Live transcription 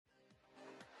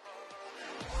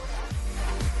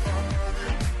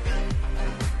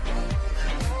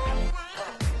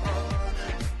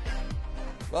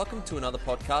Welcome to another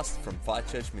podcast from Fire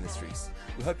Church Ministries.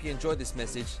 We hope you enjoyed this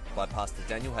message by Pastor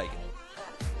Daniel Hagen.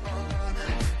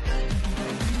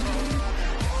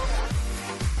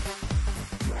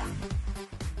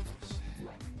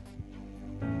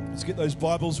 Let's get those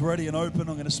Bibles ready and open.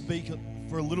 I'm going to speak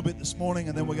for a little bit this morning,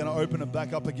 and then we're going to open it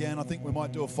back up again. I think we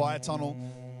might do a fire tunnel.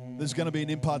 There's going to be an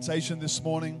impartation this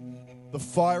morning. The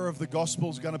fire of the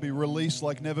gospel is going to be released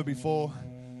like never before.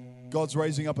 God's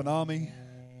raising up an army.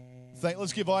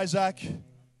 Let's give Isaac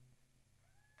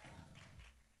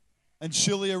and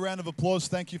Shirley a round of applause.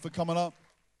 Thank you for coming up.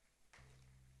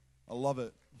 I love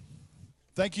it.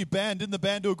 Thank you, band. Didn't the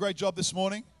band do a great job this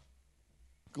morning?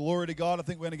 Glory to God. I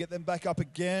think we're going to get them back up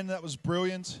again. That was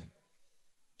brilliant.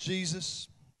 Jesus.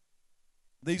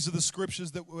 These are the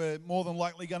scriptures that we're more than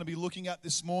likely going to be looking at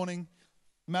this morning.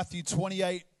 Matthew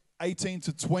 28, 18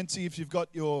 to 20. If you've got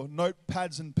your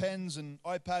notepads and pens and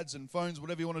iPads and phones,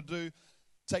 whatever you want to do,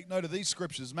 take note of these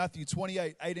scriptures. Matthew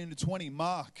 28, 18 to 20.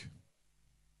 Mark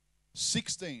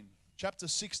 16, chapter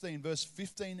 16, verse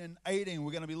 15 and 18.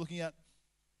 We're going to be looking at,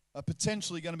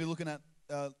 potentially going to be looking at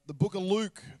the book of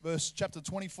Luke, chapter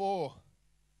 24,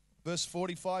 verse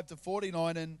 45 to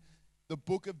 49, and the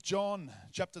book of John,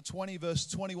 chapter 20, verse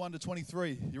 21 to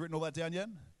 23. You written all that down yet?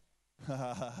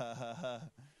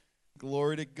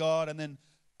 Glory to God. And then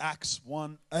Acts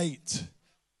 1:8.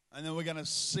 And then we're going to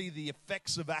see the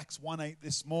effects of Acts 1:8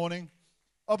 this morning.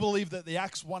 I believe that the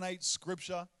Acts 1:8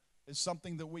 scripture is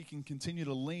something that we can continue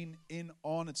to lean in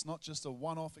on. It's not just a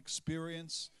one-off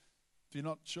experience. If you're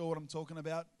not sure what I'm talking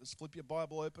about, just flip your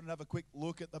Bible open and have a quick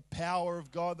look at the power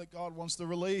of God that God wants to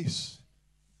release.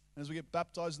 And as we get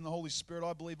baptized in the Holy Spirit,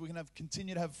 I believe we can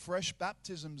continue to have fresh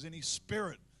baptisms in His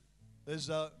Spirit. There's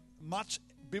much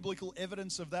biblical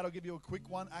evidence of that. I'll give you a quick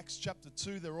one. Acts chapter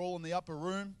 2, they're all in the upper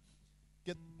room.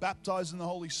 Get baptized in the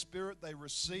Holy Spirit. They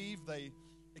receive, they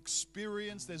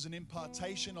experience. There's an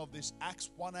impartation of this Acts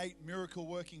 1:8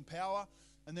 miracle-working power.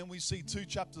 And then we see 2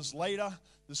 chapters later,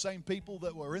 the same people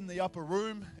that were in the upper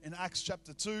room in Acts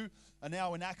chapter 2 are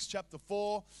now in Acts chapter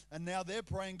 4. And now they're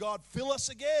praying, God, fill us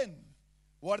again.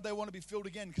 Why do they want to be filled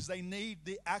again? Because they need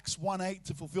the Acts 1:8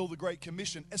 to fulfill the Great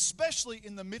Commission, especially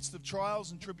in the midst of trials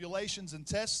and tribulations and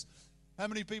tests. How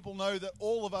many people know that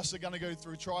all of us are going to go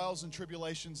through trials and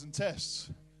tribulations and tests?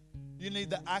 You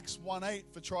need the Acts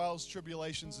 1:8 for trials,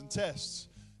 tribulations, and tests.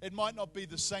 It might not be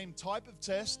the same type of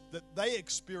test that they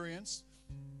experienced,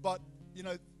 but, you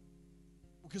know,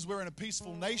 because we're in a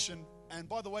peaceful nation, and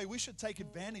by the way, we should take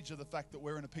advantage of the fact that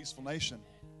we're in a peaceful nation.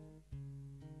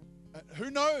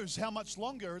 Who knows how much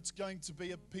longer it's going to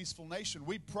be a peaceful nation.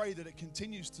 We pray that it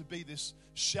continues to be this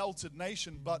sheltered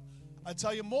nation, but I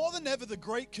tell you, more than ever, the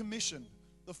Great Commission,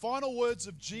 the final words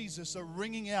of Jesus are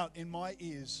ringing out in my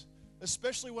ears,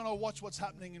 especially when I watch what's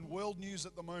happening in world news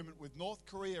at the moment with North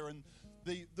Korea and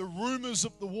the rumors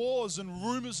of the wars and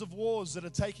rumors of wars that are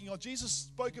taking on. Jesus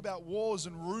spoke about wars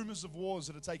and rumors of wars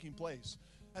that are taking place,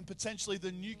 and potentially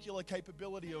the nuclear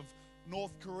capability of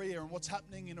North Korea and what's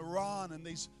happening in Iran and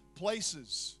these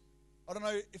places. I don't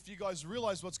know if you guys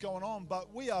realize what's going on,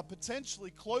 but we are potentially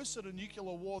closer to nuclear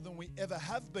war than we ever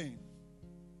have been.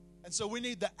 And so we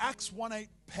need the Acts 1:8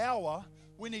 power.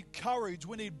 We need courage.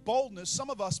 We need boldness. Some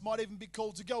of us might even be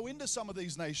called to go into some of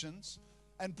these nations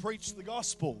and preach the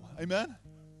gospel. Amen?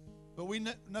 But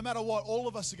no matter what, all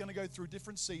of us are going to go through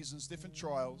different seasons, different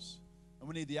trials. And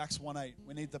we need the Acts 1:8.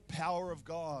 We need the power of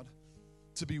God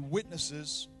to be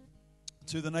witnesses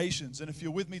to the nations. And if you're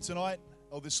with me tonight,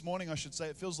 or this morning I should say,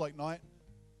 it feels like night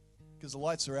because the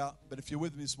lights are out. But if you're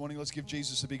with me this morning, let's give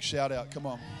Jesus a big shout out. Come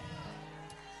on.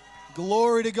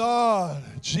 Glory to God.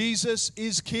 Jesus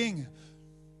is King.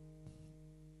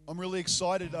 I'm really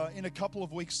excited. In a couple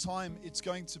of weeks' time, it's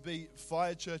going to be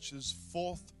Fire Church's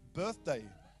 4th birthday.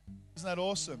 Isn't that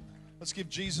awesome? Let's give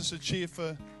Jesus a cheer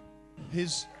for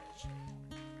His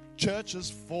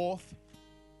church's 4th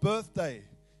birthday.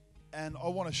 And I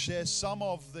want to share some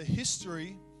of the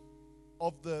history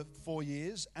of the 4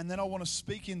 years, and then I want to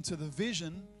speak into the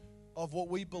vision of what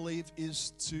we believe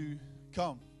is to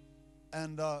come.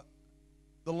 And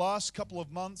the last couple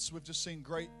of months, we've just seen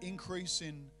great increase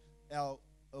in our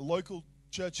local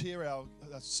church here, our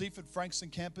Seaford Frankston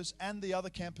campus, and the other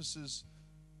campuses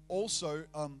also.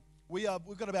 We've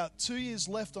got about 2 years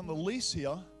left on the lease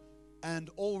here, and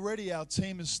already our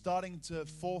team is starting to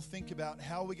think about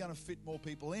how we're going to fit more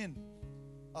people in.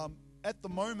 At the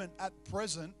moment, at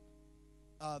present,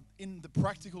 in the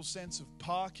practical sense of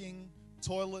parking,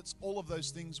 toilets, all of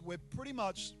those things, we've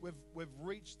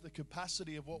reached the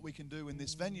capacity of what we can do in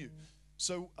this venue.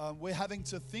 So we're having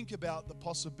to think about the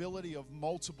possibility of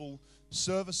multiple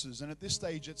services. And at this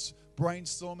stage, it's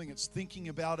brainstorming, it's thinking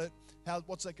about it,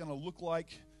 what's that going to look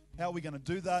like. how are we going to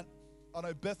do that? I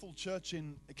know Bethel Church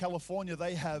in California,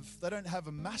 they don't have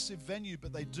a massive venue,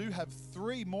 but they do have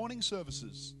 3 morning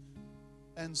services.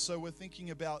 And so we're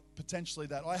thinking about potentially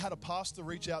that. I had a pastor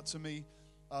reach out to me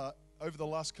over the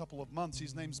last couple of months.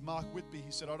 His name's Mark Whitby.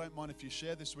 He said, I don't mind if you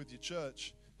share this with your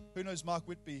church. Who knows Mark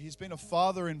Whitby? He's been a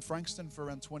father in Frankston for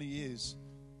around 20 years.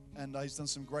 And he's done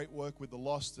some great work with the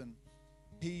lost. And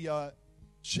he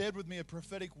shared with me a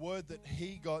prophetic word that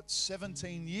he got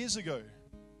 17 years ago.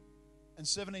 And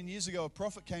 17 years ago, a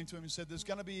prophet came to him and said, there's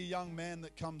going to be a young man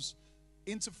that comes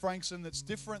into Frankston that's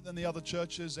different than the other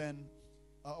churches. And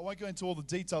I won't go into all the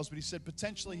details, but he said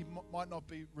potentially he might not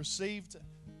be received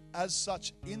as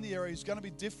such in the area. He's going to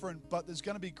be different, but there's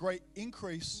going to be great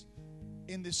increase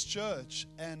in this church.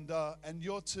 And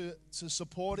you're to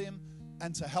support him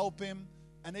and to help him.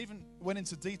 And even went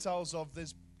into details of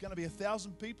there's going to be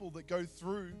 1,000 people that go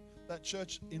through that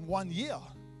church in 1 year.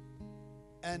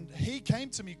 And he came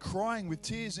to me crying with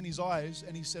tears in his eyes,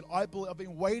 and he said, I've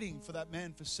been waiting for that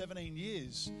man for 17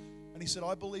 years. And he said,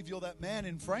 I believe you're that man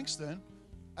in Frankston,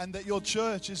 and that your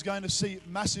church is going to see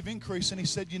massive increase. And he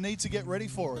said, you need to get ready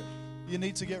for it. You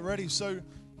need to get ready. So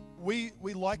we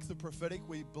like the prophetic.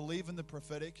 We believe in the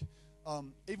prophetic.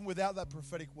 Even without that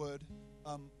prophetic word,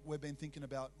 we've been thinking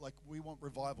about, like, we want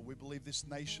revival. We believe this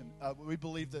nation, we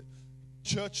believe that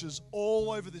churches all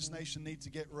over this nation need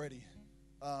to get ready.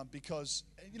 Because,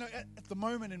 at the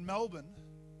moment in Melbourne,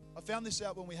 I found this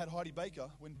out when we had Heidi Baker,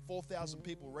 when 4,000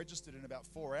 people registered in about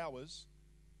 4 hours.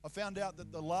 I found out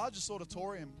that the largest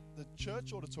auditorium, the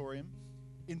church auditorium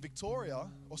in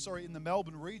in the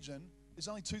Melbourne region, is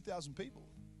only 2,000 people.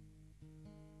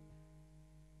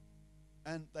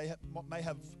 And they may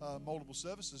have multiple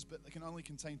services, but they can only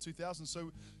contain 2,000.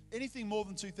 So anything more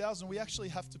than 2,000, we actually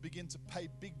have to begin to pay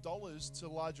big dollars to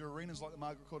larger arenas like the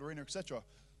Margaret Court Arena, etc.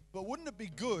 But wouldn't it be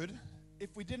good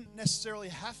if we didn't necessarily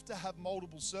have to have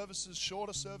multiple services,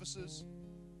 shorter services,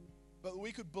 but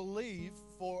we could believe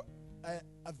for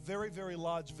a very, very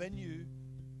large venue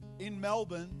in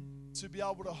Melbourne to be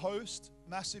able to host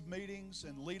massive meetings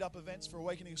and lead up events for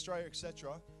Awakening Australia,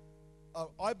 etc.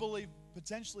 I believe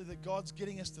potentially that God's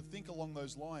getting us to think along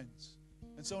those lines.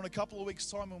 And so in a couple of weeks'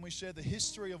 time, when we share the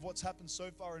history of what's happened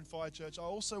so far in Fire Church, I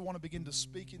also want to begin to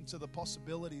speak into the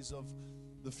possibilities of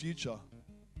the future.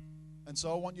 And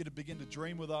so I want you to begin to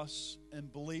dream with us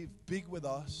and believe big with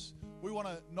us. We want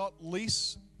to not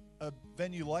lease a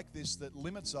venue like this that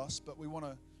limits us, but we want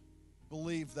to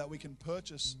believe that we can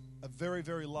purchase a very,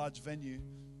 very large venue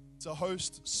to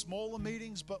host smaller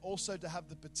meetings, but also to have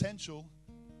the potential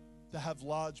to have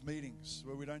large meetings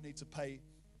where we don't need to pay,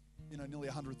 nearly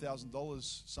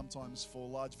 $100,000 sometimes for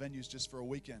large venues just for a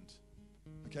weekend.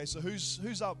 Okay, so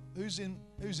who's up? Who's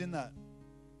in that?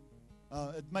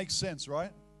 It makes sense,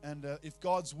 right? And if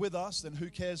God's with us, then who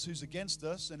cares who's against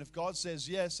us? And if God says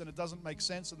yes and it doesn't make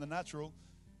sense in the natural,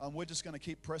 we're just going to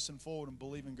keep pressing forward and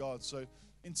believe in God. So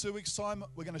in 2 weeks' time,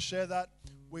 we're going to share that.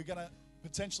 We're going to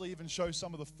potentially even show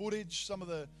some of the footage, some of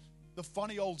the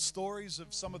funny old stories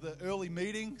of some of the early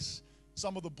meetings,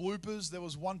 some of the bloopers. There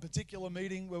was one particular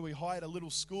meeting where we hired a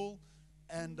little school,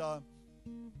 and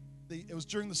it was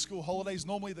during the school holidays.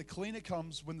 Normally the cleaner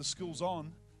comes when the school's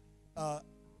on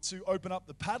to open up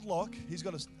the padlock.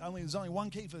 There's only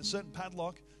one key for a certain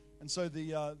padlock, and so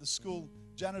the school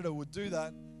janitor would do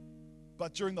that.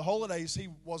 But during the holidays, he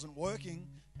wasn't working,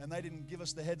 and they didn't give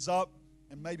us the heads up,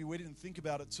 and maybe we didn't think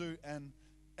about it too. And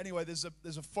anyway, there's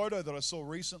a photo that I saw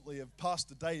recently of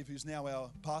Pastor Dave, who's now our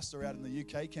pastor out in the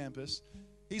UK campus.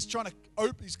 He's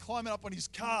he's climbing up on his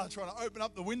car, trying to open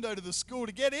up the window to the school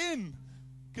to get in,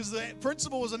 because the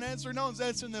principal wasn't answering. No one's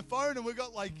answering their phone, and we've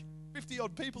got like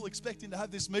 50-odd people expecting to have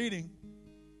this meeting.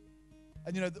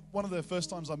 And one of the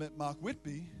first times I met Mark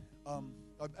Whitby,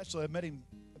 I met him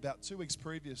about 2 weeks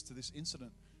previous to this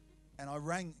incident, and I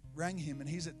rang him, and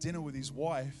he's at dinner with his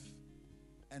wife,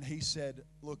 and he said,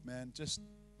 look, man, just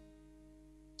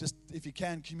if you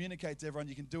can, communicate to everyone,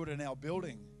 you can do it in our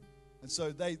building. And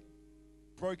so they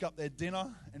broke up their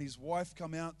dinner, and his wife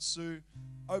come out, Sue,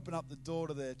 open up the door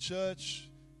to their church,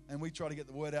 and we try to get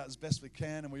the word out as best we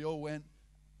can, and we all went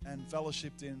and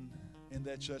fellowshipped in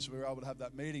their church. We were able to have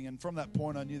that meeting, and from that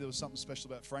point I knew there was something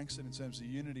special about Frankston in terms of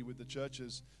unity with the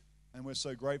churches, and we're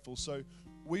so grateful. So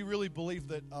we really believe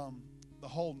that the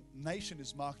whole nation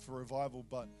is marked for revival,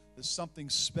 but there's something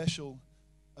special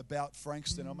about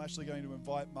Frankston. I'm actually going to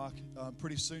invite Mark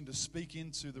pretty soon to speak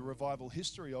into the revival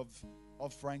history of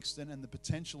Frankston and the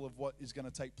potential of what is going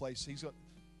to take place.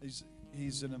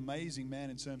 He's an amazing man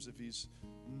in terms of his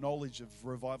knowledge of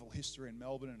revival history in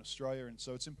Melbourne and Australia, and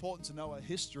so it's important to know our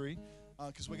history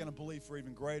because we're going to believe for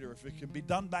even greater. If it can be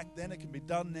done back then, it can be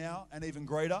done now and even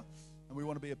greater. And we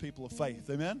want to be a people of faith.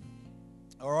 Amen?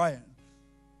 All right.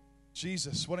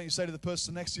 Jesus, why don't you say to the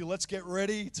person next to you, let's get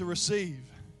ready to receive.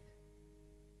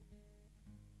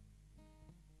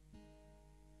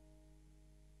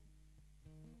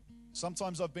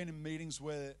 Sometimes I've been in meetings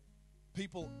where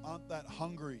people aren't that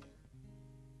hungry.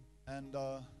 And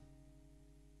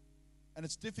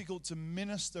it's difficult to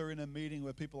minister in a meeting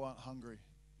where people aren't hungry.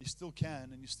 You still can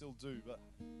and you still do,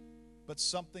 but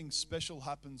something special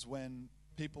happens when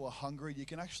people are hungry. You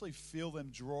can actually feel them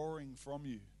drawing from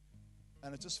you.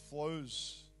 And it just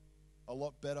flows a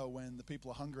lot better when the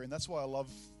people are hungry. And that's why I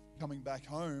love coming back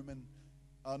home. And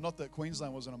not that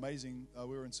Queensland wasn't amazing.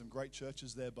 We were in some great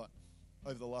churches there, but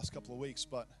over the last couple of weeks.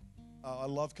 But I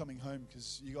love coming home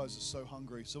because you guys are so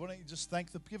hungry. So why don't you just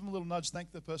give them a little nudge,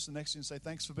 thank the person next to you and say,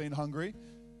 thanks for being hungry.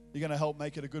 You're going to help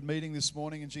make it a good meeting this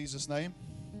morning in Jesus' name.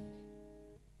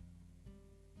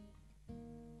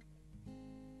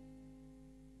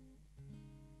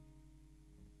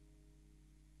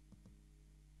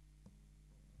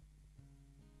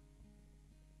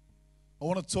 I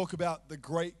want to talk about the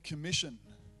Great Commission.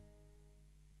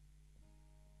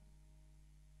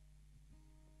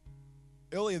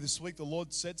 Earlier this week, the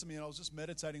Lord said to me, and I was just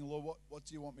meditating, Lord, what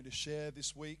do you want me to share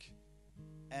this week?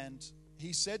 And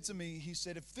He said to me, He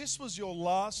said, if this was your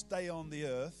last day on the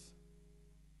earth,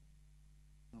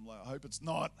 and I'm like, I hope it's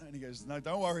not. And He goes, no,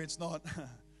 don't worry, it's not.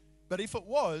 But if it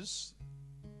was,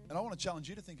 and I want to challenge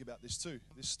you to think about this too,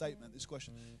 this statement, this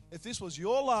question. If this was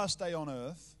your last day on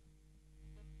earth,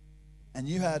 and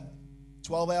you had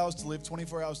 12 hours to live,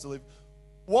 24 hours to live,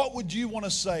 what would you want to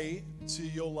say to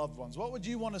your loved ones? What would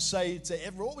you want to say to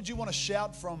everyone? What would you want to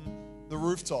shout from the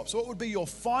rooftops? What would be your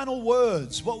final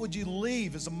words? What would you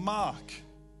leave as a mark?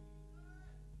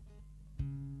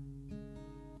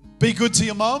 Be good to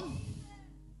your mum.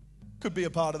 Could be a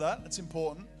part of that. It's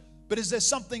important. But is there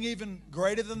something even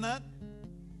greater than that?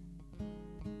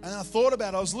 And I thought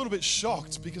about it. I was a little bit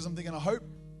shocked because I'm thinking, I hope,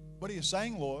 what are you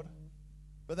saying, Lord?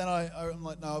 But then I'm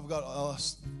like, no,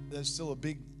 there's still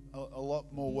a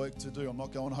lot more work to do. I'm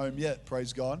not going home yet,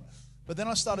 praise God. But then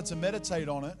I started to meditate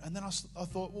on it, and then I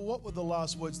thought, well, what were the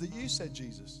last words that you said,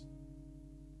 Jesus?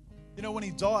 You know, when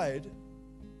He died,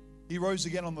 He rose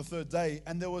again on the third day,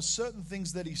 and there were certain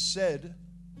things that He said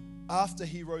after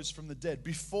He rose from the dead,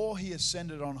 before He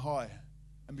ascended on high,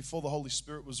 and before the Holy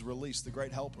Spirit was released, the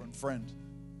great helper and friend.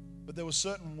 But there were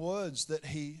certain words that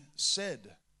He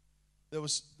said.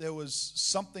 There was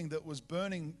something that was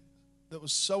burning, that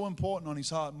was so important on His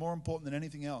heart, more important than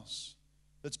anything else,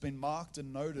 that's been marked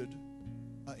and noted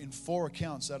in 4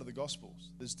 accounts out of the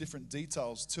Gospels. There's different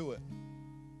details to it,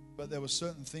 but there were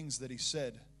certain things that He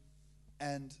said.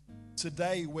 And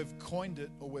today we've coined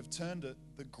it, or we've termed it,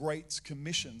 the Great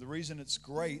Commission. The reason it's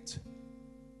great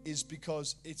is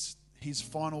because it's His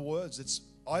final words. It's,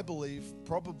 I believe,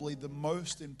 probably the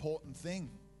most important thing.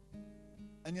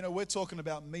 And, you know, we're talking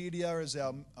about media as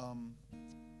our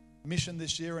mission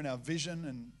this year and our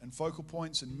vision and focal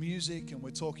points and music. And we're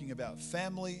talking about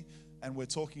family. And we're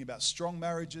talking about strong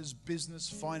marriages, business,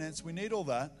 finance. We need all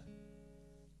that.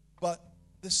 But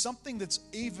there's something that's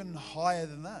even higher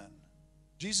than that.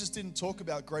 Jesus didn't talk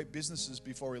about great businesses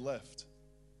before He left.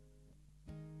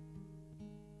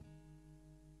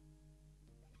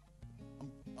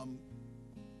 I'm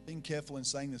being careful in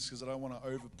saying this because I don't want to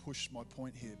over push my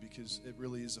point here, because it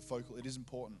really is it is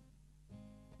important.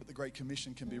 But the Great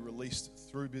Commission can be released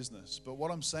through business. But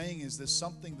what I'm saying is there's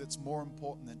something that's more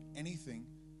important than anything,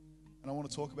 and I want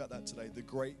to talk about that today, the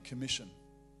Great Commission.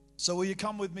 So will you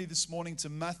come with me this morning to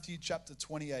Matthew chapter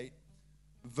 28,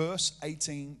 verse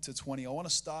 18 to 20. I want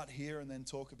to start here and then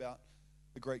talk about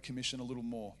the Great Commission a little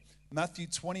more. Matthew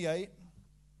 28,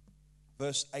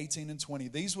 verse 18 and 20.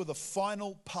 These were the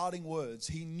final parting words.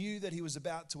 He knew that He was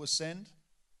about to ascend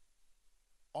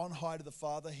on high to the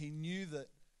Father. He knew that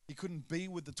He couldn't be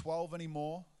with the 12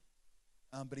 anymore,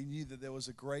 but He knew that there was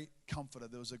a great comforter,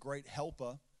 there was a great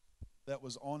helper that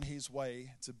was on His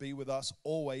way to be with us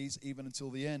always, even until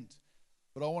the end.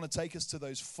 But I want to take us to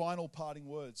those final parting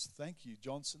words. Thank you,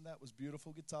 Johnson. That was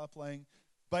beautiful. Guitar playing,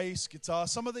 bass, guitar.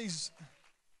 Some of this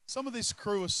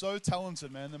crew are so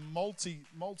talented, man. They're multi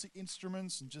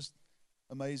instruments and just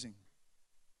amazing.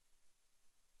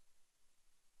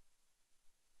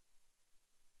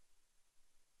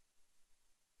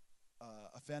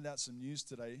 I found out some news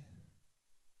yesterday,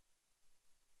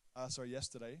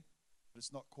 but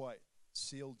it's not quite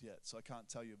sealed yet, so I can't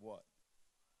tell you what.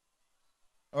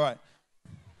 All right.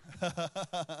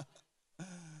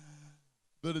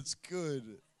 But it's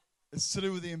good. It's to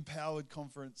do with the Empowered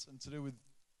Conference and to do with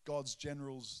God's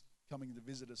generals coming to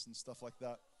visit us and stuff like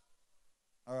that.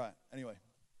 All right. Anyway,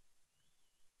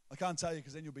 I can't tell you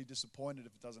because then you'll be disappointed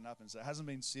if it doesn't happen. So it hasn't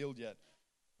been sealed yet.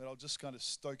 But I'll just kind of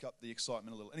stoke up the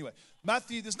excitement a little. Anyway,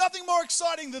 Matthew, there's nothing more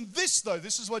exciting than this, though.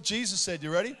 This is what Jesus said.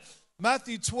 You ready?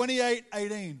 Matthew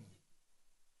 28:18.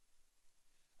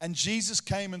 And Jesus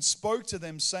came and spoke to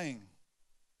them, saying,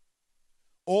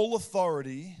 all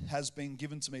authority has been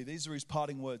given to me. These are his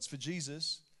parting words. For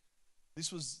Jesus,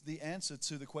 this was the answer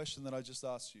to the question that I just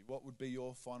asked you. What would be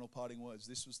your final parting words?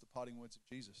 This was the parting words of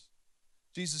Jesus.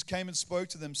 Jesus came and spoke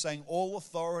to them, saying, all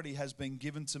authority has been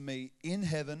given to me in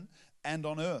heaven and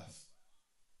on earth.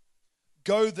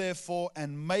 Go therefore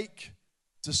and make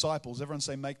disciples. Everyone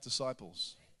say, make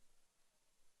disciples.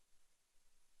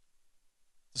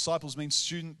 Disciples means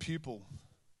student, pupil.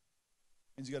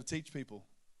 Means you got to teach people.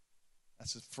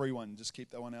 That's a free one. Just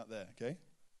keep that one out there, okay?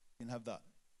 You can have that.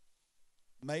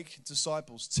 Make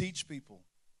disciples. Teach people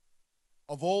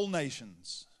of all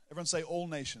nations. Everyone say all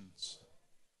nations.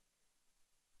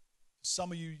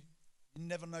 Some of you, you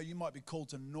never know, you might be called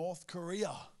to North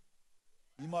Korea.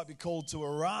 You might be called to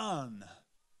Iran.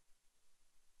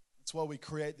 That's why we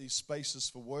create these spaces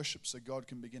for worship so God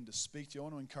can begin to speak to you. I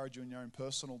want to encourage you in your own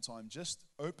personal time. Just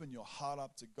open your heart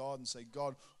up to God and say,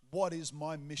 God, what is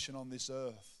my mission on this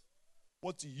earth?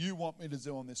 What do you want me to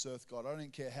do on this earth, God? I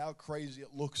don't care how crazy it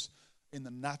looks in the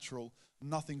natural.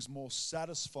 Nothing's more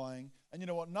satisfying. And you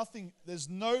know what? There's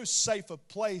no safer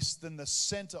place than the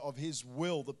center of his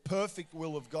will. The perfect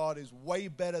will of God is way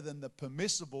better than the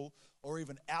permissible or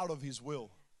even out of his will.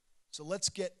 So let's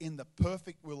get in the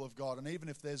perfect will of God. And even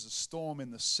if there's a storm in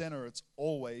the center, it's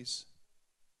always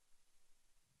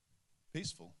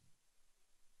peaceful.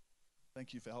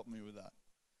 Thank you for helping me with that.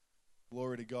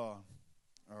 Glory to God.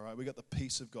 All right, we got the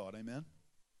peace of God. Amen.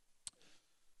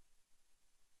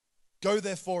 Go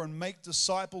therefore and make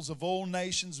disciples of all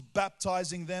nations,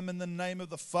 baptizing them in the name of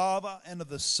the Father and of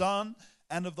the Son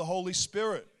and of the Holy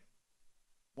Spirit.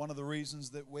 One of the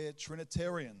reasons that we're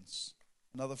Trinitarians.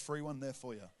 Another free one there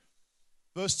for you.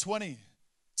 Verse 20,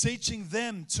 teaching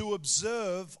them to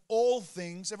observe all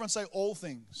things. Everyone say all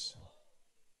things.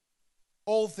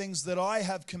 All things that I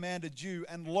have commanded you,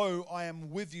 and lo, I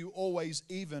am with you always,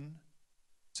 even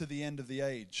to the end of the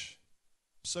age.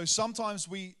 So sometimes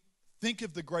we think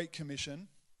of the Great Commission.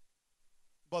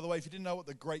 By the way, if you didn't know what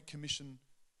the Great Commission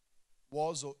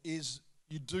was or is,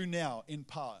 you do now in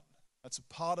part. That's a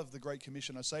part of the Great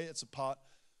Commission. I say it's a part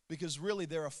because really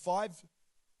there are 5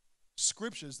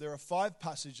 scriptures, there are 5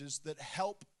 passages that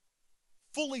help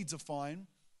fully define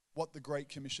what the Great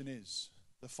Commission is.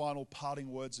 The final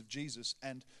parting words of Jesus.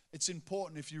 And it's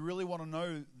important, if you really want to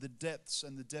know the depths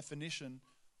and the definition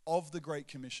of the Great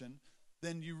Commission,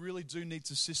 then you really do need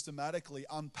to systematically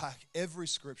unpack every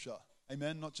scripture.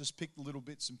 Amen? Not just pick the little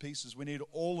bits and pieces. We need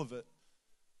all of it.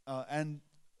 And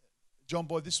John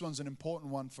Boyd, this one's an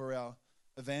important one for our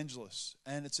evangelists.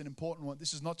 And it's an important one.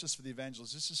 This is not just for the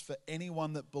evangelists. This is for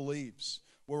anyone that believes.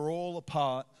 We're all a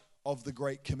part of the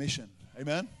Great Commission.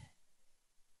 Amen?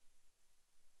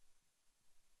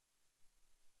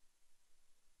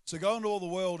 So go into all the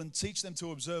world and teach them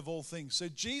to observe all things. So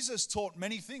Jesus taught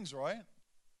many things, right?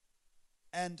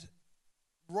 And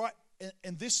right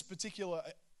in this particular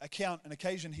account and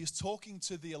occasion, he's talking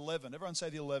to the 11. Everyone say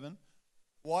the 11.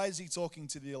 Why is he talking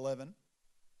to the 11?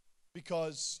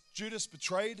 Because Judas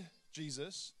betrayed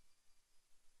Jesus.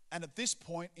 And at this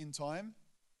point in time,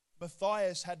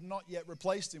 Matthias had not yet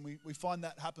replaced him. We find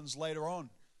that happens later on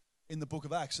in the book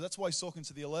of Acts. So that's why he's talking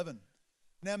to the 11.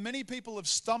 Now, many people have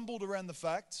stumbled around the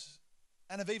fact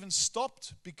and have even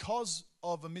stopped because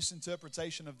of a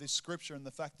misinterpretation of this scripture and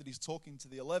the fact that he's talking to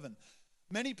the 11.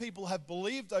 Many people have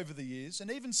believed over the years, and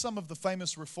even some of the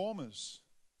famous reformers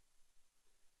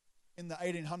in the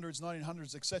 1800s,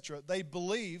 1900s, etc., they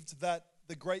believed that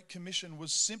the Great Commission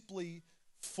was simply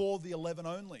for the 11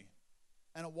 only,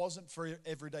 and it wasn't for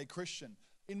everyday Christian.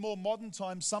 In more modern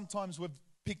times, sometimes we've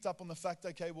picked up on the fact,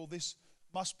 okay, well, this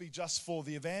must be just for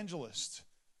the evangelist.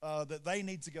 That they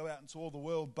need to go out into all the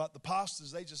world, but the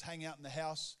pastors, they just hang out in the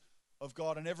house of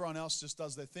God and everyone else just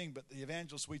does their thing. But the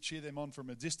evangelists, we cheer them on from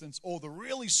a distance. Or the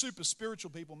really super spiritual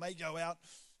people may go out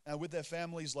with their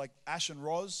families, like Ash and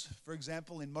Roz, for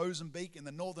example, in Mozambique, in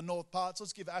the north parts.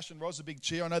 Let's give Ash and Roz a big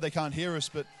cheer. I know they can't hear us,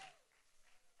 but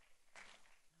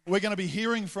we're going to be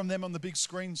hearing from them on the big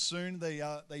screen soon.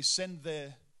 They send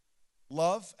their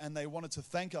love and they wanted to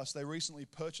thank us. They recently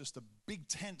purchased a big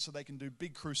tent so they can do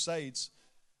big crusades.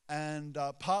 And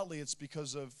partly it's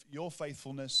because of your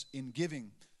faithfulness in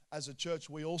giving. As a church,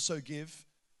 we also give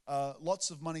lots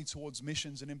of money towards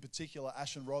missions, and in particular,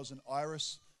 Ash and Roz and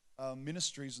Iris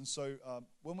Ministries. And so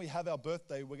when we have our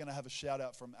birthday, we're going to have a shout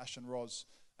out from Ash and Roz.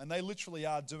 And they literally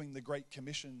are doing the Great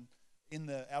Commission in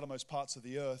the outermost parts of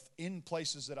the earth, in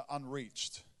places that are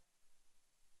unreached.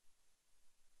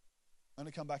 I'm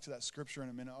going to come back to that scripture in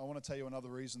a minute. I want to tell you another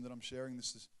reason that I'm sharing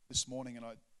this morning, and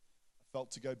I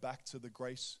felt to go back to the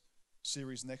Grace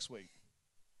series next week.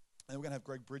 And we're going to have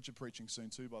Greg Bridger preaching soon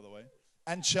too, by the way.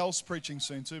 And Chelsea preaching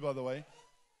soon too, by the way.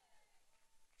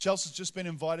 Chelsea has just been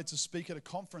invited to speak at a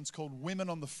conference called Women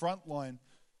on the Front Line.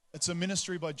 It's a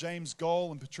ministry by James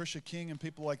Goll and Patricia King and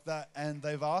people like that. And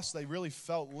they really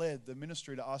felt led, the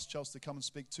ministry, to ask Chelsea to come and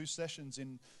speak 2 sessions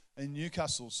in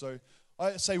Newcastle. So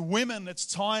I say, women, it's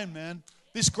time, man.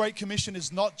 This Great Commission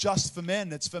is not just for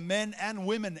men. It's for men and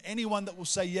women. Anyone that will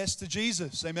say yes to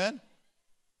Jesus. Amen?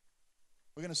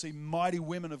 We're going to see mighty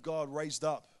women of God raised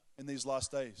up in these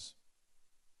last days.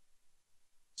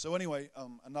 So anyway,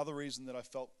 another reason that I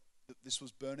felt that this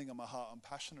was burning on my heart, I'm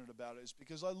passionate about it, is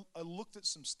because I looked at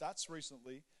some stats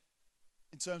recently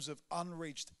in terms of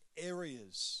unreached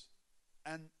areas.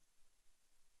 And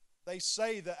they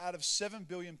say that out of 7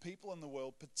 billion people in the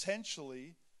world,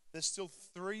 potentially there's still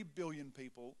 3 billion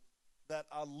people that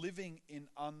are living in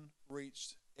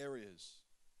unreached areas.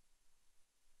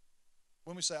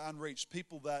 When we say unreached,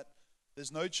 people that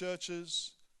there's no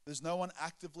churches, there's no one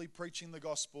actively preaching the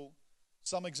gospel.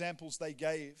 Some examples they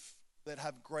gave that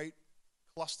have great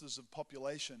clusters of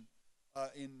population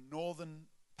in northern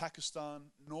Pakistan,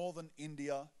 northern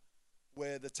India,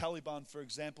 where the Taliban, for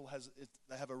example,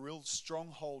 they have a real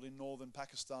stronghold in northern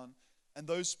Pakistan, and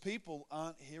those people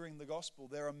aren't hearing the gospel.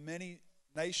 There are many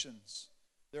nations,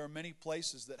 there are many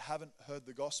places that haven't heard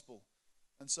the gospel.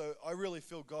 And so I really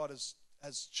feel God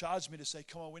has charged me to say,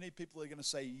 come on, we need people that are going to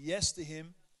say yes to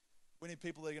Him. We need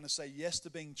people that are going to say yes to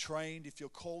being trained. If you're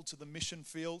called to the mission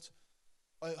field,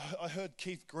 I heard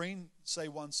Keith Green say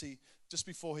once, just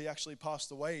before he actually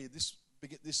passed away, this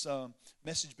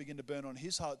message began to burn on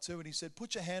his heart too. And he said,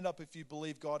 put your hand up if you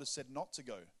believe God has said not to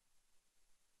go.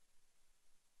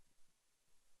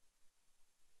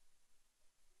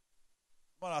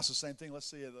 I might ask the same thing. Let's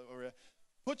see it.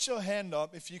 Put your hand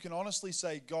up if you can honestly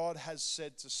say God has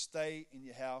said to stay in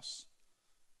your house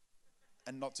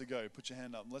and not to go. Put your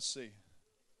hand up. Let's see.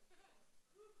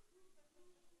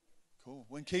 Cool.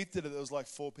 When Keith did it, there was like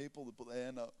 4 people that put their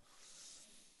hand up.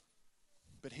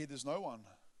 But here there's no one.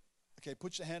 Okay,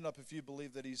 put your hand up if you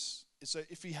believe that so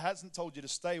if He hasn't told you to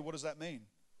stay, what does that mean?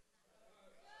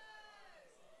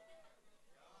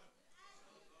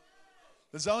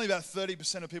 There's only about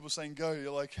 30% of people saying go.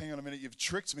 You're like, hang on a minute, you've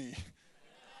tricked me.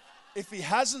 If He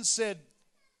hasn't said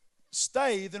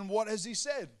stay, then what has He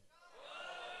said?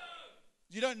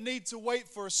 You don't need to wait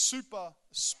for a super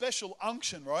special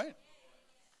unction, right?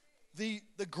 The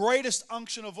greatest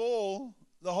unction of all,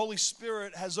 the Holy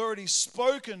Spirit, has already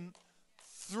spoken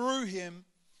through Him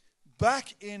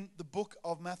back in the book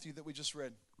of Matthew that we just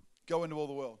read. Go into all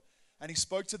the world. And He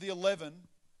spoke to the 11,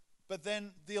 but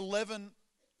then the 11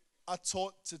 are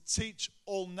taught to teach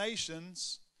all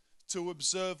nations to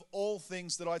observe all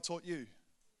things that I taught you.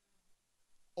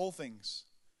 All things,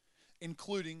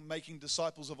 including making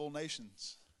disciples of all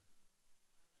nations.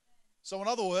 So in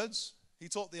other words, He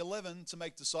taught the 11 to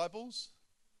make disciples,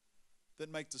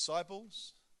 that make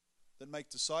disciples, that make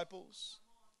disciples,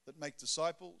 that make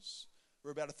disciples.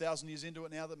 We're about 1,000 years into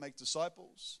it now, that make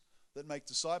disciples, that make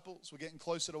disciples. We're getting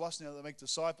closer to us now, that make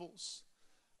disciples.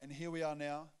 And here we are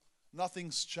now.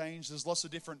 Nothing's changed. There's lots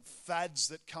of different fads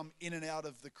that come in and out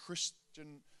of the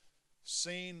Christian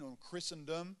scene or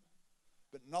Christendom,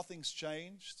 but nothing's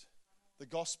changed. The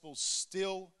gospel's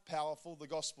still powerful. The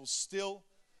gospel's still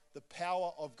the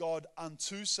power of God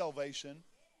unto salvation.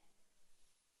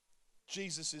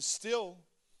 Jesus is still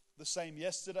the same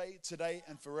yesterday, today,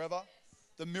 and forever.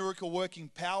 The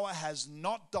miracle-working power has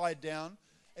not died down.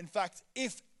 In fact,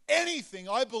 if anything,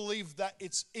 I believe that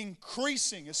it's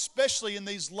increasing, especially in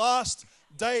these last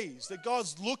days, that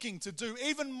God's looking to do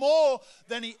even more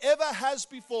than He ever has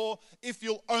before if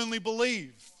you'll only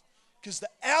believe. Because the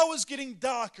hour's getting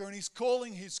darker and He's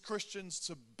calling His Christians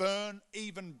to burn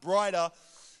even brighter,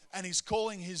 and He's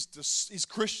calling His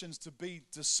Christians to be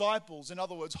disciples. In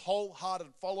other words, wholehearted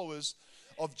followers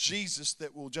of Jesus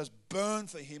that will just burn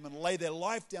for Him and lay their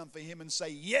life down for Him and say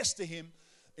yes to Him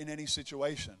in any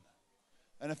situation.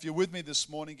 And if you're with me this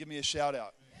morning, give me a shout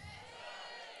out.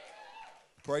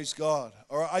 Praise God.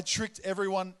 All right, I tricked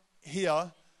everyone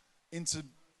here into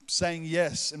saying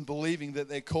yes and believing that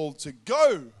they're called to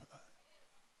go.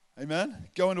 Amen?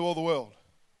 Go into all the world.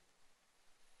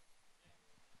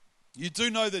 You do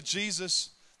know that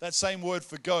Jesus, that same word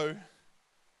for go,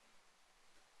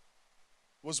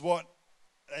 was what,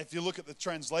 if you look at the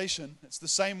translation, it's the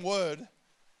same word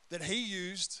that He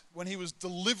used when He was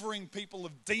delivering people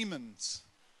of demons.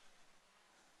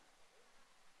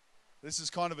 This is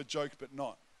kind of a joke, but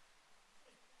not.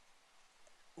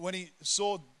 When he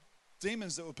saw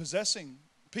demons that were possessing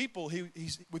people, he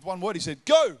with one word, he said,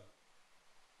 "Go!"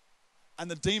 And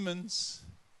the demons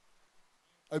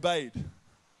obeyed.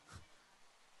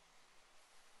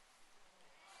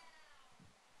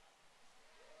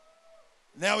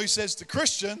 Now he says to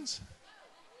Christians,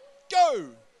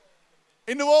 "Go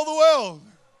into all the world."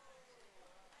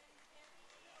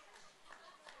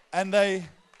 And they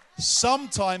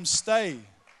sometimes stay.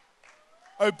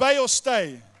 Obey or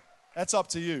stay. That's up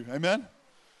to you. Amen?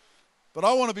 But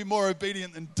I want to be more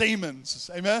obedient than demons.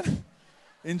 Amen?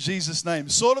 In Jesus' name.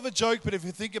 Sort of a joke, but if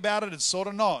you think about it, it's sort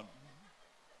of not.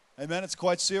 Amen? It's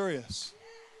quite serious.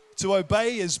 To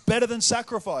obey is better than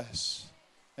sacrifice.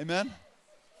 Amen?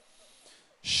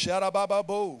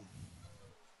 Shadabababu.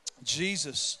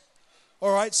 Jesus.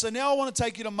 All right, so now I want to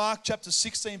take you to Mark chapter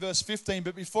 16, verse 15.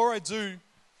 But before I do,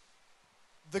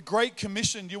 the Great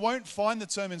Commission, you won't find the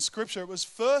term in Scripture. It was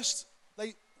first,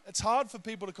 it's hard for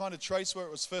people to kind of trace where it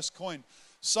was first coined.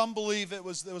 Some believe there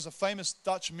was a famous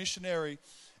Dutch missionary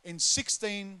in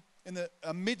the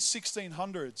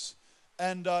mid-1600s.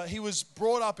 And he was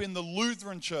brought up in the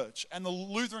Lutheran church. And the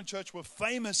Lutheran church were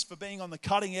famous for being on the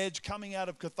cutting edge, coming out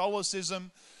of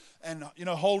Catholicism and,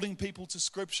 holding people to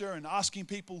Scripture and asking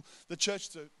people, the church,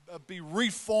 to be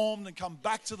reformed and come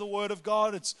back to the Word of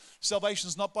God.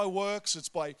 Salvation's not by works, it's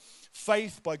by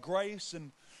faith, by grace.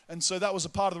 And so that was a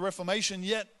part of the Reformation.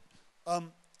 Yet,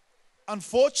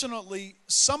 unfortunately,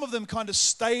 some of them kind of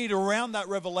stayed around that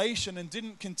revelation and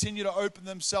didn't continue to open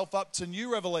themselves up to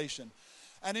new revelation.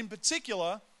 And in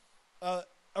particular,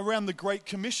 around the Great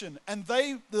Commission. And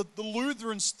the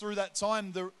Lutherans through that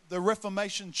time, the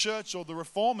Reformation Church or the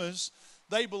Reformers,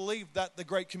 they believed that the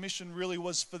Great Commission really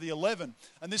was for the 11.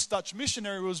 And this Dutch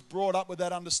missionary was brought up with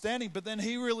that understanding, but then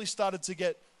he really started to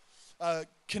get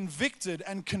convicted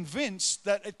and convinced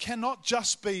that it cannot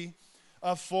just be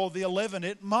for the 11.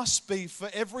 It must be for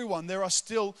everyone. There are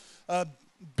still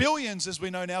billions, as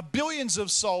we know now, billions of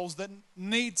souls that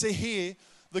need to hear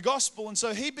the gospel. And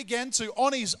so he began to,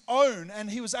 on his own,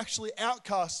 and he was actually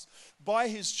outcast by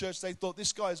his church. They thought,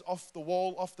 this guy's off the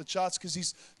wall, off the charts, because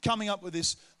he's coming up with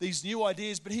these new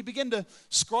ideas. But he began to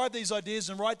scribe these ideas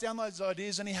and write down those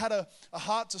ideas, and he had a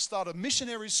heart to start a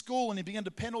missionary school, and he began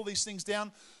to pen all these things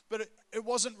down. But it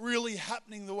wasn't really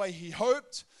happening the way he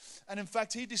hoped. And in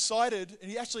fact, he decided, and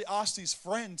he actually asked his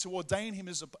friend to ordain him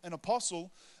as an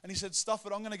apostle. And he said, "Stuff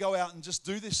it, I'm going to go out and just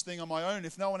do this thing on my own.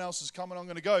 If no one else is coming, I'm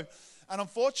going to go." And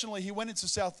unfortunately, he went into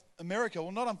South America.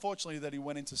 Well, not unfortunately that he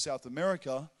went into South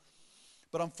America,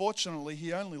 but unfortunately,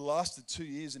 he only lasted 2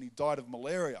 years and he died of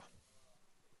malaria.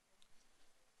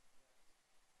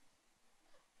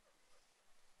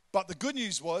 But the good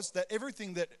news was that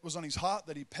everything that was on his heart,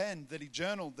 that he penned, that he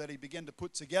journaled, that he began to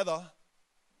put together,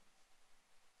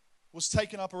 was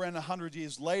taken up around 100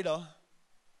 years later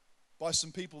by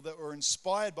some people that were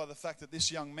inspired by the fact that this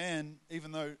young man,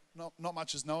 even though not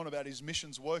much is known about his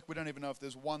missions work, we don't even know if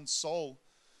there's one soul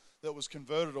that was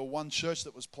converted or one church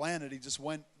that was planted. He just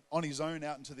went on his own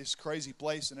out into this crazy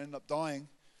place and ended up dying.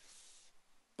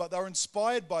 But they were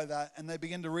inspired by that, and they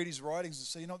began to read his writings and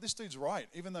say, this dude's right.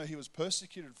 Even though he was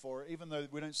persecuted for it, even though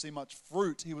we don't see much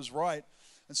fruit, he was right.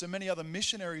 And so many other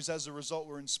missionaries, as a result,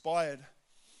 were inspired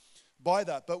by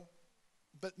that.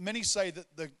 But many say that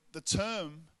the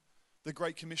term, the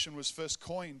Great Commission, was first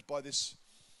coined by this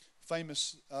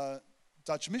famous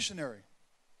Dutch missionary.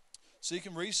 So you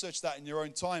can research that in your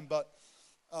own time. But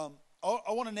I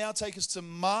want to now take us to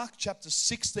Mark chapter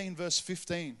 16, verse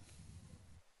 15.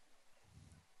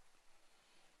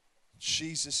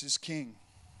 Jesus is King.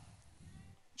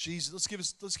 Jesus,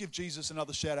 let's give Jesus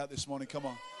another shout out this morning. Come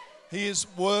on. He is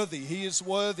worthy. He is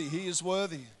worthy. He is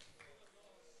worthy.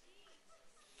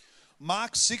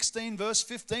 Mark 16, verse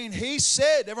 15. He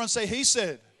said, everyone say, he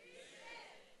said.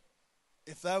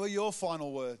 If they were your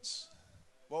final words,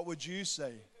 what would you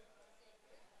say?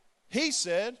 He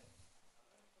said,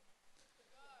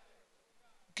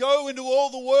 go into all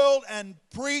the world and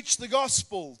preach the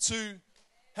gospel to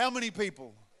how many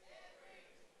people?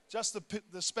 Just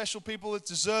the special people that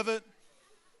deserve it?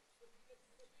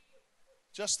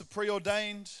 Just the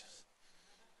preordained?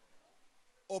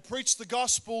 Or preach the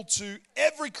gospel to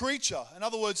every creature? In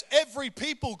other words, every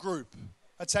people group.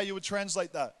 That's how you would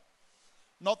translate that.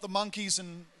 Not the monkeys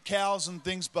and cows and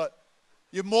things, but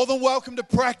you're more than welcome to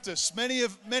practice.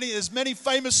 There's many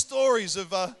famous stories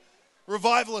of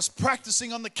revivalists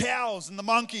practicing on the cows and the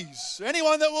monkeys.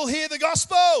 Anyone that will hear the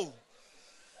gospel.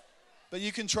 But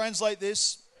you can translate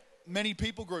this, many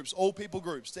people groups, all people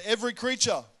groups, to every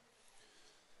creature.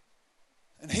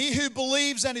 And he who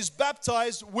believes and is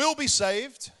baptized will be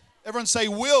saved. Everyone say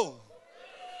will.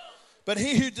 But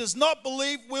he who does not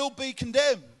believe will be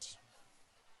condemned.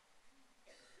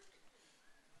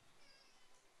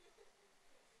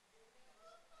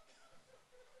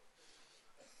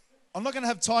 I'm not going to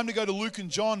have time to go to Luke and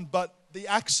John, but the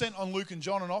accent on Luke and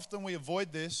John, and often we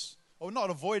avoid this, or not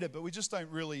avoid it, but we just don't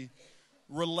really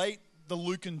relate the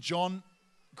Luke and John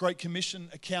Great Commission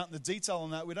account, the detail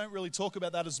on that. We don't really talk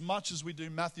about that as much as we do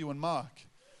Matthew and Mark.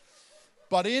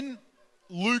 But in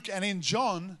Luke and in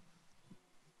John,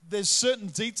 there's certain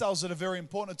details that are very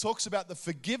important. It talks about the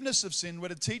forgiveness of sin. We're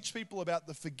to teach people about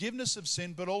the forgiveness of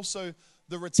sin, but also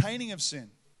the retaining of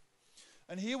sin.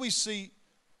 And here we see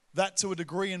that to a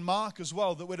degree in Mark as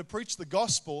well, that we're to preach the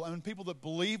gospel, and people that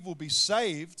believe will be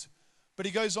saved. But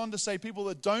he goes on to say people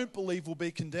that don't believe will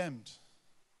be condemned.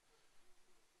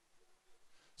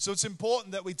 So it's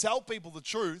important that we tell people the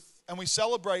truth, and we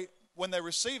celebrate when they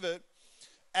receive it,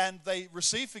 and they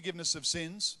receive forgiveness of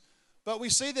sins. But we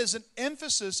see there's an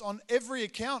emphasis on every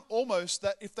account almost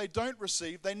that if they don't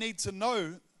receive, they need to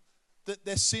know that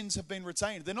their sins have been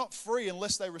retained. They're not free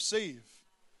unless they receive.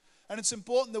 And it's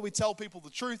important that we tell people the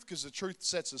truth because the truth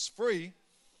sets us free.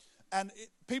 And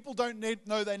people don't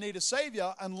know they need a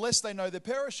Savior unless they know they're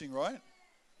perishing, right?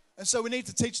 And so we need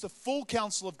to teach the full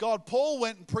counsel of God. Paul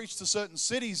went and preached to certain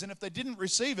cities, and if they didn't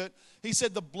receive it, he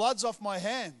said, the blood's off my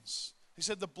hands. He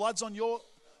said, the blood's on your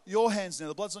hands now.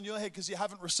 The blood's on your head because you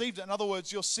haven't received it. In other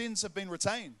words, your sins have been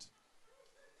retained.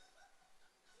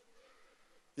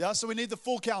 Yeah, so we need the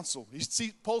full counsel.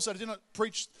 Paul said, I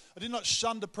did not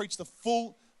shun to preach the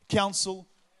full counsel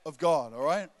of God, all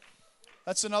right?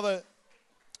 That's another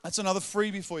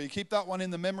freebie for you. Keep that one in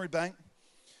the memory bank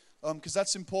because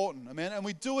that's important, amen? And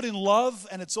we do it in love,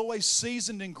 and it's always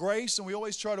seasoned in grace, and we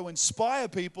always try to inspire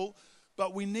people,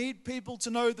 but we need people to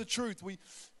know the truth.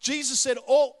 Jesus said,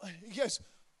 he goes,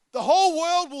 the whole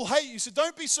world will hate you, so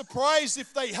don't be surprised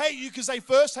if they hate you because they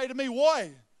first hated me.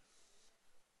 Why?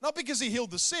 Not because he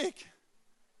healed the sick,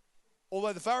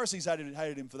 although the Pharisees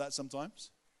hated him for that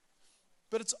sometimes.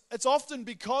 But it's often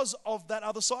because of that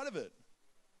other side of it.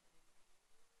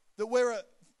 That we're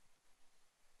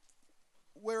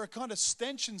a kind of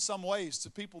stench in some ways to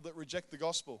people that reject the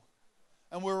gospel.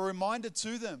 And we're reminded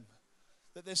to them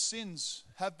that their sins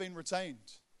have been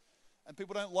retained. And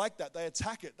people don't like that. They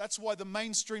attack it. That's why the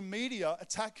mainstream media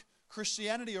attack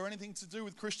Christianity or anything to do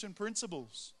with Christian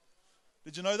principles.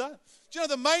 Did you know that? Do you know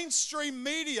the mainstream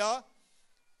media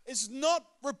is not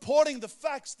reporting the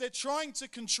facts. They're trying to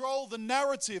control the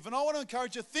narrative. And I want to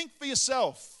encourage you, think for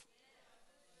yourself.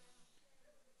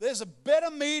 There's a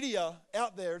better media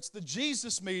out there. It's the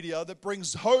Jesus media that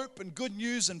brings hope and good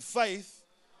news and faith.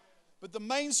 But the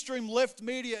mainstream left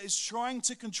media is trying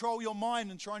to control your mind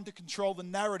and trying to control the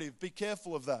narrative. Be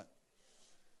careful of that.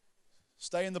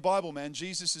 Stay in the Bible, man.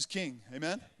 Jesus is King.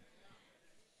 Amen?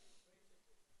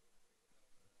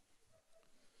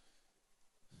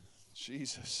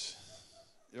 Jesus,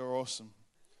 you're awesome.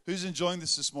 Who's enjoying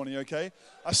this morning, okay?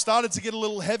 I started to get a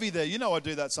little heavy there. You know I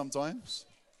do that sometimes.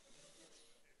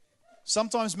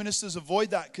 Sometimes ministers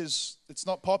avoid that because it's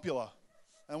not popular.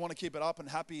 They want to keep it up and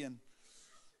happy.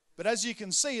 But as you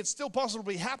can see, it's still possible to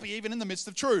be happy even in the midst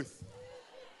of truth.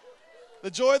 The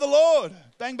joy of the Lord.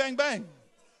 Bang, bang, bang.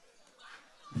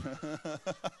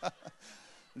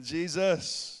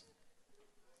 Jesus.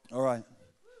 All right.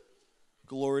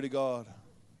 Glory to God.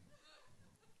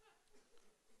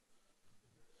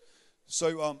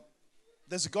 So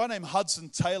there's a guy named Hudson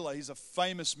Taylor. He's a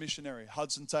famous missionary.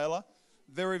 Hudson Taylor,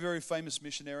 very, very famous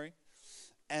missionary.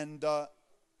 And man,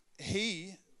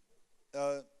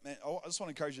 I just want to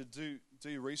encourage you to do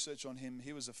your research on him.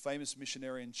 He was a famous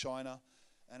missionary in China.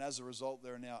 And as a result,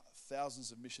 there are now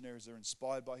thousands of missionaries that are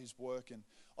inspired by his work. And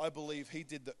I believe he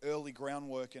did the early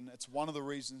groundwork. And it's one of the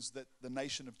reasons that the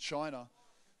nation of China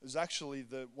is actually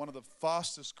one of the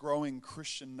fastest growing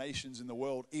Christian nations in the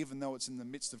world, even though it's in the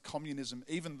midst of communism,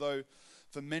 even though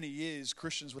for many years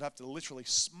Christians would have to literally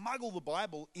smuggle the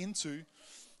Bible into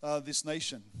this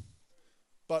nation.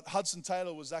 But Hudson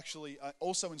Taylor was actually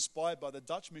also inspired by the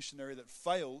Dutch missionary that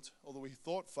failed, although he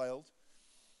thought failed.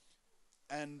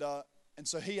 And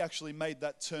so he actually made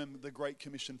that term, the Great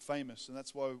Commission, famous. And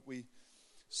that's why we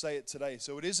say it today.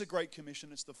 So it is a Great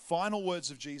Commission. It's the final words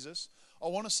of Jesus. I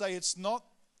want to say it's not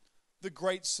the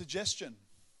Great Suggestion.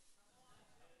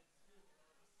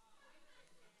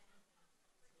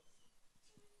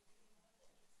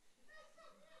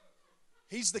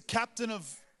 He's the captain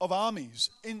of armies.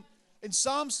 In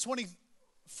Psalms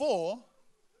 24,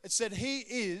 it said, He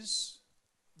is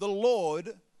the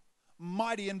Lord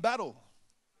mighty in battle.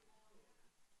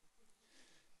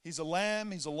 He's a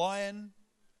lamb, he's a lion.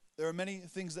 There are many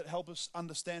things that help us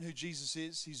understand who Jesus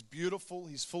is. He's beautiful.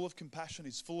 He's full of compassion.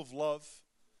 He's full of love.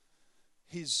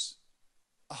 He's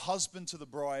a husband to the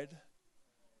bride.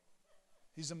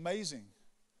 He's amazing.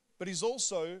 But he's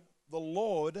also the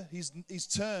Lord. He's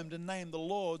termed and named the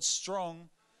Lord strong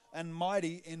and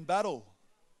mighty in battle.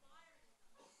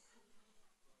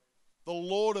 The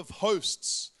Lord of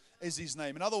hosts is his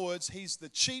name. In other words, he's the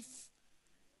chief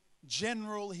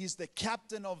general. He's the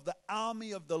captain of the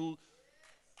army of the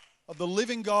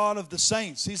living God of the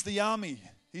saints. He's the army.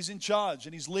 He's in charge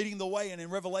and he's leading the way. And in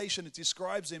Revelation, it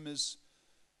describes him as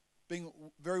being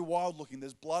very wild looking.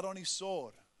 There's blood on his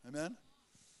sword. Amen?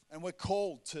 And we're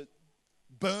called to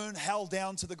burn hell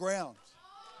down to the ground.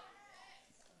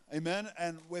 Amen?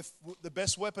 And the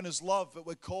best weapon is love, but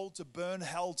we're called to burn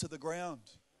hell to the ground.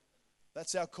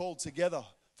 That's our call together.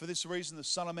 For this reason, the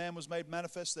Son of Man was made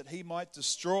manifest that he might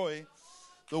destroy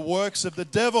the works of the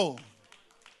devil.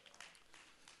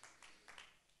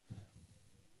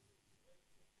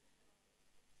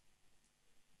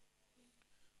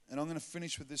 And I'm going to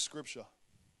finish with this scripture.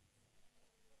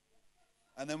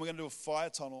 And then we're going to do a fire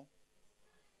tunnel.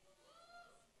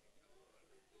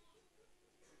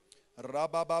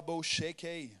 Rabababo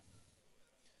sheke.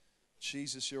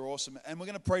 Jesus, you're awesome. And we're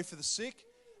going to pray for the sick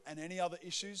and any other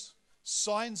issues.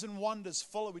 Signs and wonders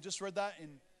follow. We just read that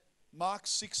in Mark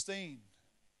 16.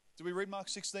 Did we read Mark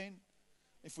 16?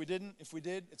 If we didn't, if we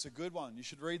did, it's a good one. You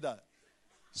should read that.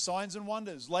 Signs and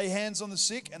wonders. Lay hands on the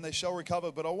sick and they shall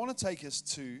recover. But I want to take us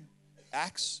to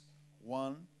Acts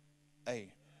 1:8.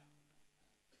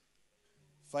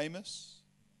 Famous,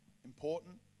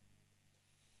 important.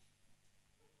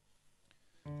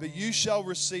 But you shall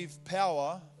receive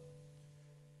power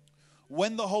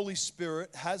when the Holy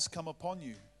Spirit has come upon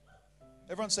you.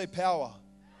 Everyone say power.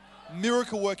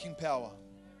 Miracle working power.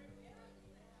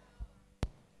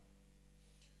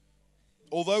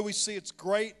 Although we see it's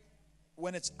great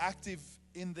when it's active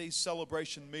in these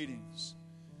celebration meetings,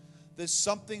 there's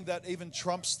something that even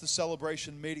trumps the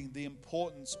celebration meeting, the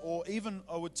importance, or even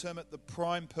I would term it the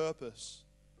prime purpose.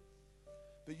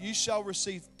 But you shall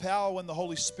receive power when the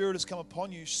Holy Spirit has come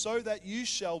upon you, so that you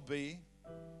shall be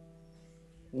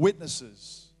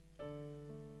witnesses.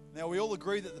 Now, we all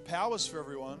agree that the power is for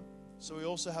everyone, so we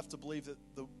also have to believe that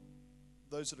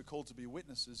those that are called to be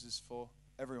witnesses is for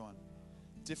everyone.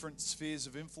 Different spheres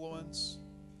of influence.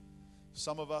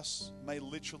 Some of us may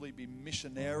literally be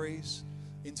missionaries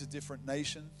into different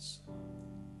nations.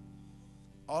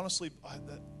 Honestly, I'm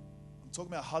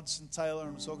talking about Hudson Taylor,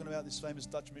 and I'm talking about this famous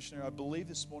Dutch missionary. I believe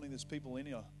this morning there's people in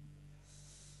here.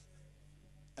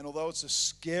 And although it's a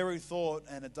scary thought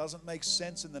and it doesn't make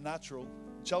sense in the natural,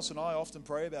 Chelsea and I often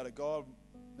pray about it. God,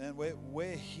 man,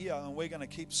 we're here and we're going to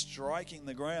keep striking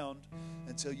the ground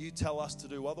until you tell us to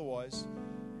do otherwise.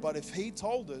 But if he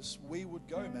told us, we would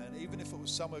go, man, even if it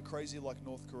was somewhere crazy like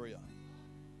North Korea.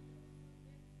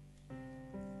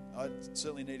 I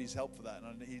certainly need his help for that,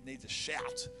 and he needs to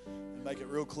shout and make it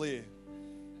real clear.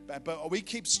 But we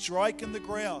keep striking the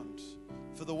ground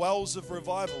for the wells of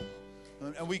revival,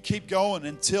 and we keep going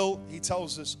until he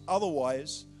tells us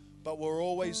otherwise, but we're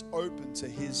always open to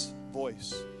his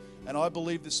voice. And I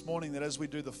believe this morning that as we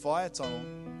do the fire tunnel,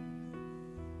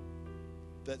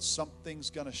 that something's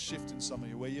going to shift in some of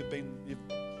you, where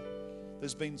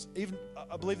there's been even,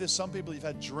 I believe there's some people you've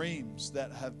had dreams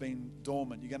that have been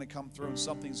dormant. You're going to come through and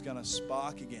something's going to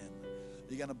spark again.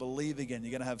 You're going to believe again.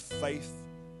 You're going to have faith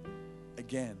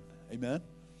again. Amen?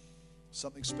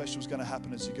 Something special is going to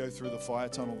happen as you go through the fire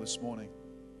tunnel this morning.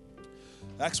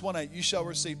 Acts 1:8, you shall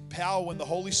receive power when the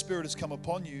Holy Spirit has come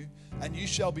upon you, and you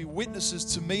shall be witnesses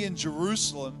to me in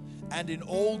Jerusalem and in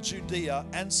all Judea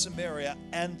and Samaria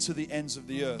and to the ends of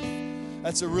the earth.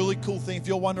 That's a really cool thing. If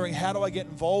you're wondering, how do I get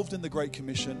involved in the Great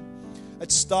Commission?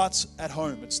 It starts at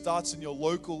home. It starts in your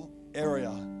local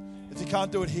area. If you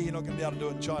can't do it here, you're not going to be able to do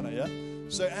it in China, yeah?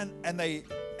 So, and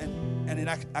in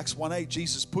Acts 1:8,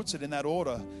 Jesus puts it in that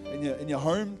order. In your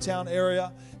hometown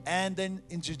area, and then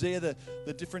in Judea,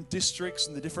 the different districts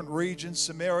and the different regions,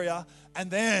 Samaria, and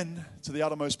then to the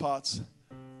uttermost parts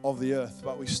of the earth.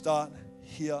 But we start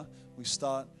here. We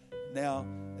start now.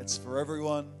 It's for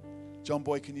everyone. John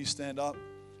Boy, can you stand up?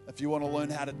 If you want to learn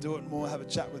how to do it more, have a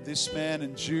chat with this man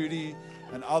and Judy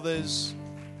and others.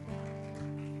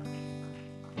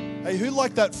 Hey, who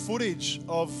liked that footage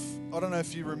of, I don't know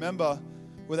if you remember,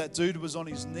 where that dude was on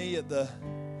his knee at the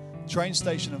train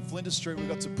station in Flinders Street? We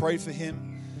got to pray for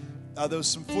him. There was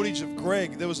some footage of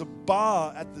Greg. There was a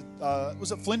bar at the,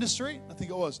 was it Flinders Street? I think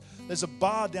it was. There's a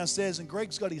bar downstairs, and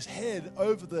Greg's got his head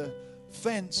over the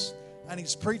fence, and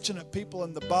he's preaching at people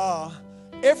in the bar,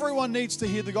 Everyone needs to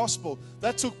hear the gospel.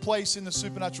 That took place in the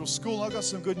Supernatural School. I've got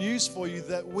some good news for you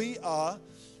that we are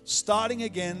starting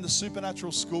again the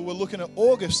Supernatural School. We're looking at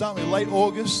August, aren't we? Late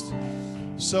August.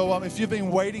 So if you've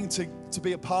been waiting to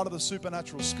be a part of the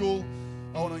Supernatural School,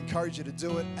 I want to encourage you to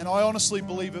do it. And I honestly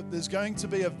believe that there's going to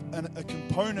be a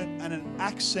component and an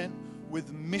accent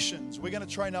with missions. We're going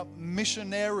to train up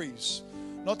missionaries,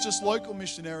 not just local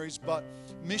missionaries, but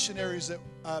missionaries that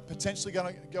are potentially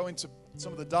going to go into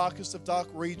some of the darkest of dark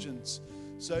regions.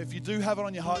 So if you do have it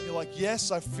on your heart and you're like, yes,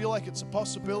 I feel like it's a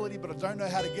possibility, but I don't know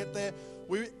how to get there,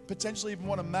 we potentially even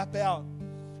want to map out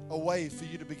a way for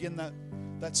you to begin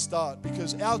that start.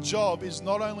 Because our job is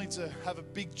not only to have a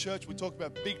big church, we talk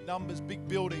about big numbers, big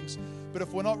buildings, but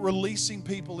if we're not releasing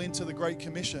people into the Great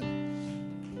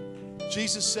Commission,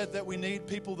 Jesus said that we need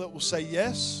people that will say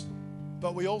yes,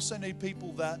 but we also need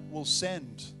people that will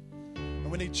send.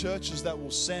 And we need churches that will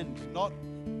send, not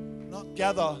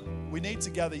gather. We need to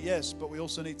gather, yes, but we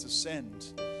also need to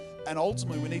send. And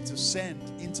ultimately, we need to send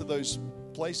into those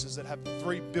places that have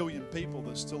 3 billion people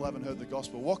that still haven't heard the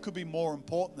gospel. What could be more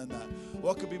important than that?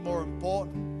 What could be more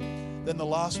important than the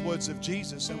last words of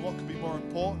Jesus? And what could be more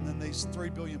important than these 3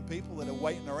 billion people that are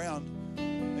waiting around?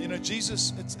 And, you know,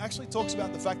 Jesus, it actually talks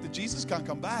about the fact that Jesus can't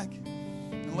come back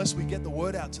unless we get the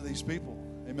word out to these people.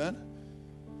 Amen?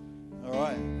 All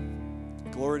right.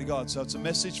 Glory to God. So it's a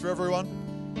message for everyone.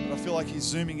 But I feel like he's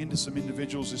zooming into some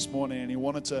individuals this morning, and he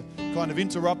wanted to kind of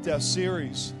interrupt our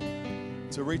series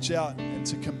to reach out and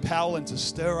to compel and to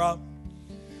stir up.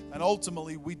 And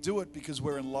ultimately, we do it because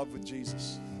we're in love with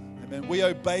Jesus. Amen. We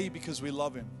obey because we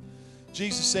love him.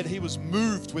 Jesus said he was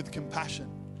moved with compassion.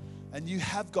 And you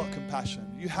have got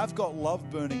compassion. You have got love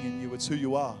burning in you. It's who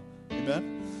you are.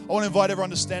 Amen. I want to invite everyone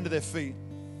to stand to their feet.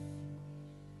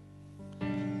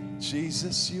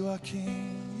 Jesus, you are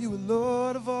King. You are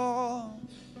Lord of all.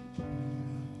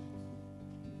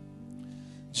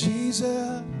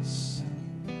 Jesus,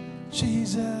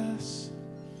 Jesus,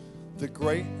 the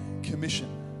Great Commission.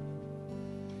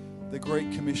 The Great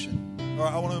Commission. All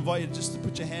right, I want to invite you just to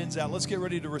put your hands out. Let's get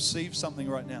ready to receive something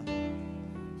right now.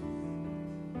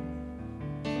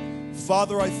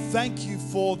 Father, I thank you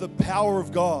for the power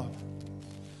of God.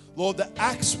 Lord, the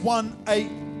Acts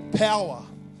 1:8 power.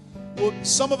 Lord,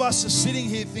 some of us are sitting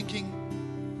here thinking,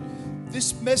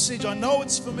 this message, I know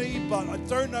it's for me, but I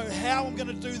don't know how I'm going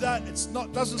to do that.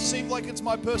 Doesn't seem like it's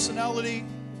my personality.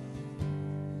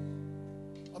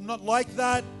 I'm not like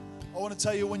that. I want to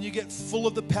tell you, when you get full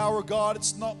of the power of God,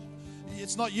 it's not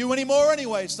you anymore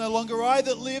anyway. It's no longer I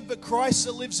that live, but Christ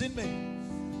that lives in me.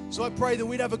 So I pray that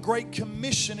we'd have a great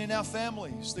commission in our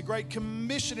families, the great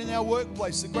commission in our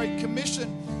workplace, the great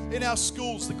commission in our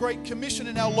schools, the great commission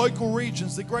in our local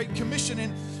regions, the great commission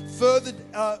in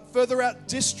further out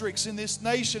districts in this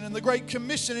nation, and the great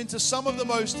commission into some of the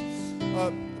most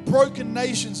broken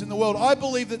nations in the world. I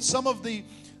believe that some of the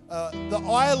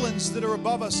islands that are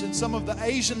above us and some of the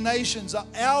Asian nations are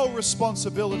our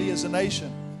responsibility as a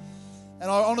nation. And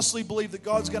I honestly believe that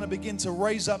God's going to begin to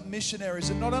raise up missionaries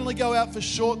that not only go out for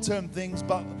short-term things,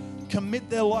 but commit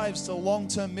their lives to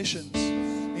long-term missions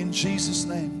in Jesus'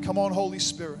 name. Come on, Holy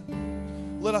Spirit.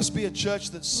 Let us be a church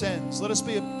that sends. Let us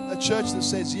be a church that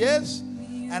says yes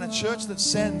and a church that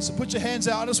sends. So put your hands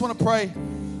out. I just want to pray.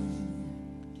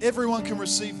 Everyone can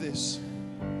receive this.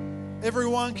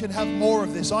 Everyone can have more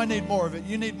of this. I need more of it.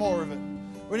 You need more of it.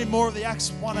 We need more of the Acts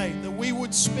 1:8, that we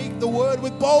would speak the word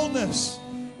with boldness.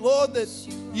 Lord, that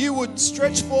you would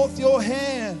stretch forth your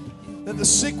hand, that the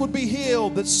sick would be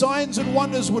healed, that signs and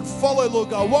wonders would follow,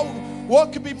 Lord God.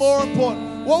 What could be more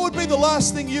important? What would be the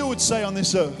last thing you would say on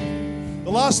this earth? The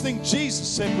last thing Jesus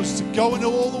said was to go into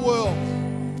all the world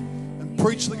and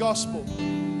preach the gospel.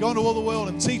 Go into all the world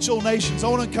and teach all nations. I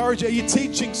want to encourage you. Are you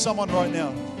teaching someone right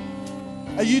now?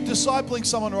 Are you discipling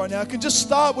someone right now? It can just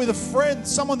start with a friend,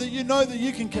 someone that you know that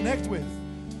you can connect with.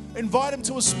 Invite them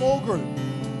to a small group.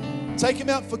 Take them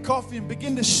out for coffee and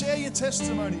begin to share your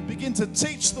testimony. Begin to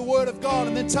teach the word of God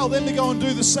and then tell them to go and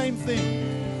do the same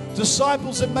thing.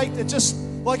 Disciples that make that, just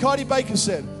like Heidi Baker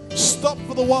said, stop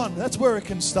for the one. That's where it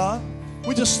can start.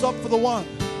 We just stop for the one.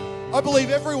 I believe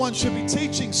everyone should be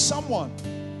teaching someone.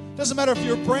 Doesn't matter if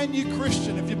you're a brand new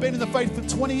Christian, if you've been in the faith for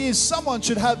 20 years, someone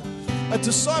should have a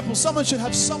disciple. Someone should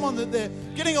have someone that they're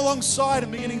getting alongside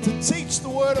and beginning to teach the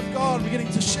word of God,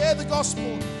 beginning to share the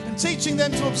gospel and teaching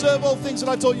them to observe all things that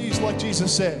I taught you, like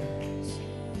Jesus said.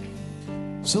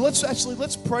 So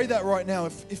let's pray that right now.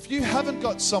 If you haven't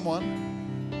got someone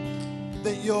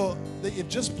that you've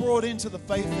just brought into the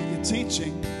faith that you're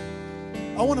teaching,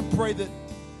 I want to pray that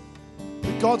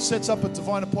God sets up a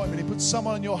divine appointment. He puts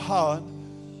someone in your heart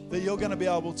that you're going to be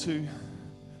able to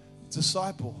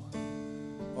disciple.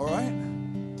 All right?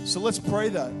 So let's pray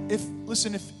that.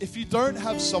 If you don't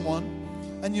have someone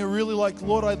and you're really like,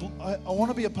 Lord, I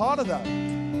want to be a part of that.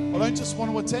 I don't just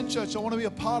want to attend church. I want to be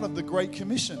a part of the Great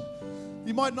Commission.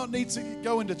 You might not need to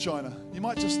go into China.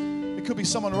 It could be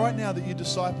someone right now that you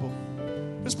disciple.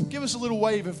 Just give us a little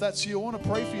wave if that's you. I want to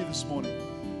pray for you this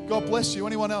morning. God bless you.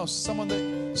 Anyone else? Someone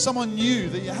new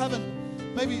that you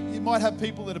haven't, maybe you might have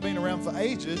people that have been around for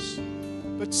ages,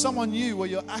 but someone new where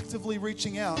you're actively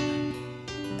reaching out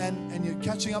and you're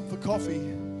catching up for coffee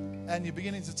and you're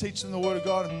beginning to teach them the Word of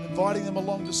God and inviting them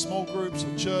along to small groups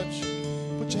or church.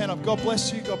 Put your hand up. God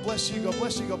bless you. God bless you. God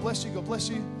bless you. God bless you. God bless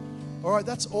you. All right,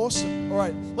 that's awesome. All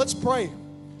right, let's pray.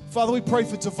 Father, we pray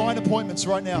for divine appointments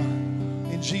right now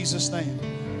in Jesus' name.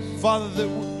 Father, that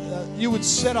you would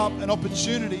set up an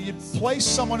opportunity. You'd place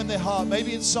someone in their heart.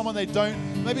 Maybe it's someone they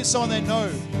don't. Maybe it's someone they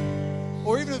know.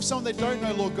 Or even if someone they don't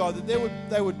know, Lord God, that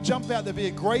they would jump out. There'd be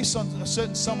a grace on a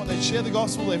certain someone. They'd share the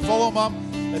gospel. They'd follow them up.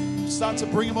 They'd start to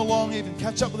bring them along, even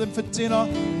catch up with them for dinner,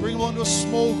 bring them along to a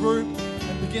small group,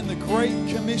 and begin the Great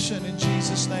Commission in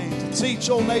Jesus' name. To teach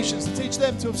all nations, to teach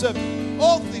them to observe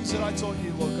all the things that I taught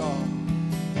you, Lord God.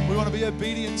 We want to be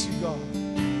obedient to you, God.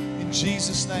 In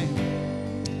Jesus' name.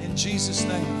 In Jesus'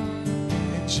 name.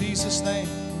 In Jesus' name.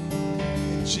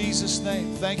 In Jesus'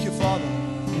 name. Thank you, Father.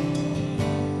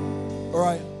 All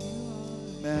right.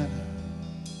 Man.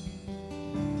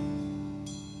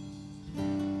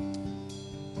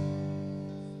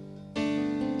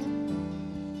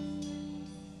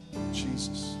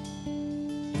 Jesus.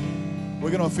 We're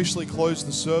going to officially close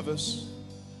the service.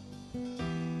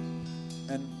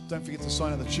 And don't forget to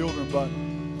sign up the children, but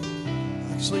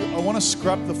actually, I want to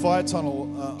scrap the fire tunnel.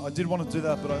 I did want to do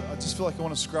that, but I just feel like I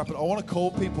want to scrap it. I want to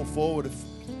call people forward.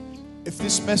 If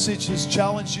this message has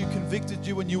challenged you, convicted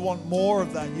you, and you want more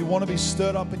of that, you want to be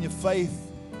stirred up in your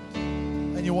faith,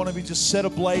 and you want to be just set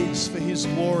ablaze for His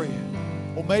glory.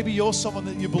 Or maybe you're someone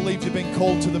that you believe you've been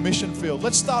called to the mission field.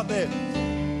 Let's start there.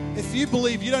 If you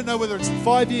believe, you don't know whether it's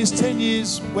 5 years, 10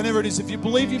 years, whenever it is, if you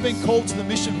believe you've been called to the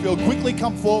mission field, quickly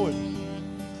come forward.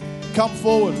 Come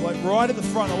forward, like right at the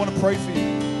front. I want to pray for you.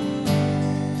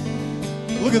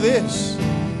 Look at this.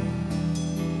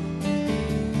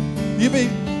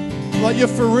 You're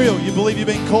for real. You believe you've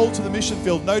been called to the mission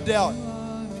field, no doubt.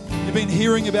 You've been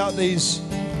hearing about these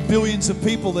billions of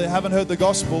people that haven't heard the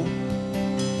gospel.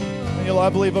 And you're like,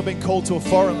 I believe I've been called to a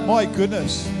foreign. My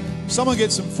goodness. Someone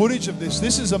get some footage of this.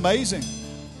 This is amazing.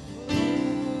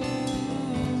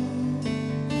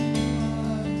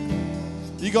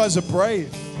 You guys are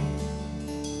brave.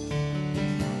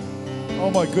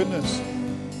 Oh my goodness.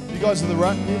 You guys are the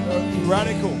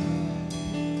radical.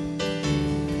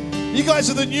 You guys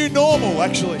are the new normal,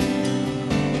 actually.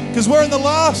 Because we're in the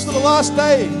last of the last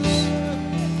days.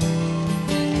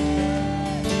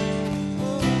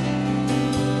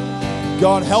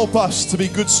 God, help us to be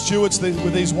good stewards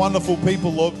with these wonderful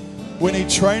people, Lord. We need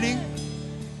training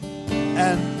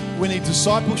and we need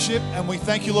discipleship. And we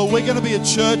thank you, Lord. We're going to be a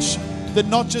church that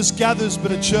not just gathers,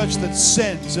 but a church that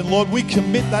sends. And Lord, we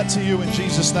commit that to you in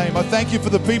Jesus' name. I thank you for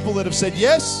the people that have said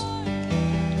yes.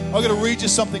 I'm going to read you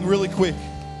something really quick.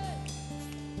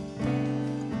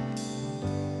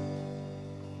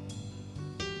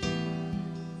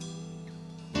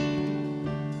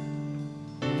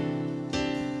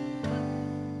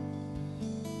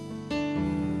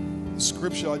 The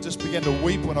scripture, I just began to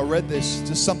weep when I read this.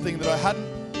 Just something that I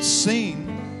hadn't seen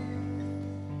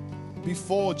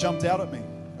before jumped out at me.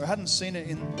 I hadn't seen it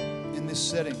in this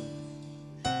setting.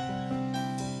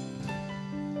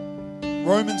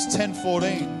 Romans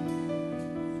 10:14.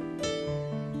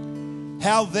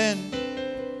 How then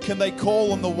can they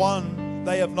call on the one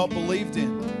they have not believed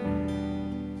in?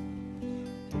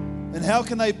 And how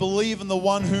can they believe in the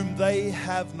one whom they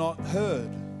have not heard?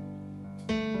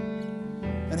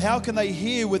 And how can they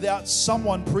hear without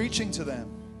someone preaching to them?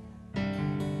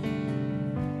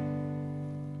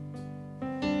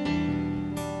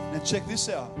 Check this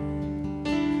out.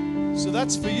 So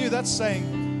that's for you. That's saying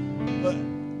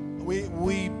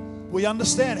we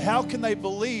understand. How can they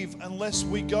believe unless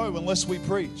we go, unless we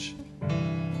preach?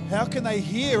 How can they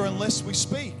hear unless we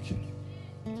speak?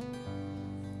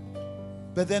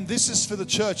 But then this is for the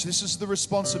church. This is the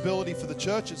responsibility for the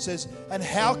church. It says, and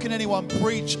how can anyone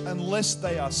preach unless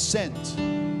they are sent?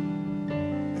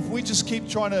 If we just keep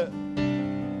trying to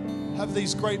have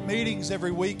these great meetings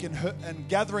every week and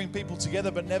gathering people together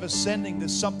but never sending,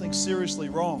 there's something seriously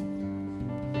wrong.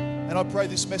 And I pray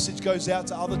this message goes out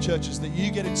to other churches, that you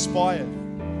get inspired,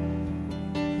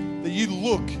 that you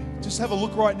look, just have a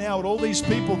look right now at all these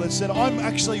people that said, I'm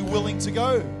actually willing to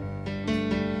go.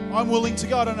 I'm willing to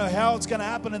go. I don't know how it's going to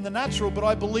happen in the natural, but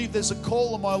I believe there's a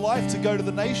call in my life to go to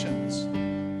the nations.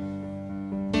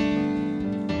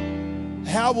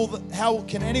 how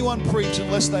can anyone preach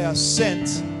unless they are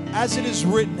sent? As it is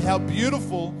written, how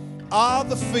beautiful are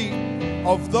the feet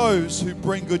of those who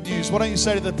bring good news. Why don't you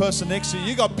say to the person next to you,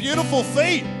 you got beautiful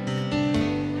feet.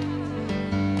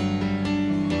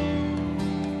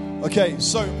 Okay,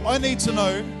 so I need to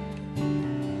know,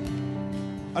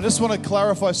 I just want to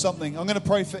clarify something. I'm going to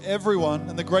pray for everyone,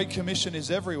 and the Great Commission is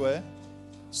everywhere.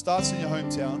 Starts in your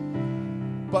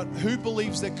hometown. But who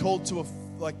believes they're called to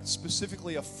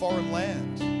specifically a foreign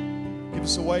land? Give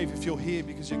us a wave if you're here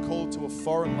because you're called to a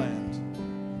foreign land.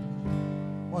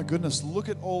 My goodness, look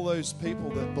at all those people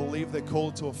that believe they're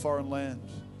called to a foreign land.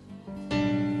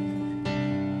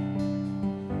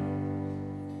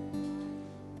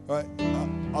 All right,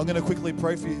 I'm going to quickly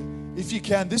pray for you. If you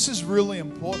can, this is really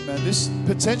important, man. This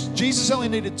potential, Jesus only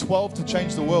needed 12 to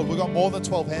change the world. We've got more than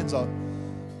 12 hands up.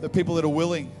 The people that are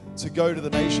willing to go to the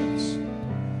nations.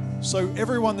 So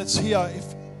everyone that's here, if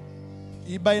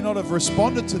you may not have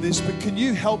responded to this, but can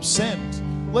you help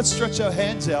send? Let's stretch our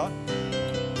hands out.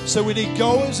 So we need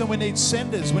goers and we need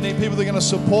senders. We need people that are going to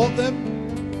support them.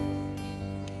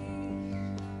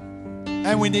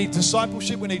 And we need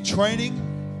discipleship. We need training.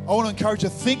 I want to encourage you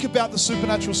to think about the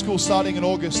Supernatural School starting in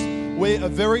August, where a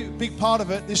very big part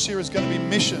of it this year is going to be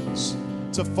missions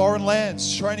to foreign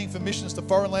lands, training for missions to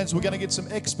foreign lands. We're going to get some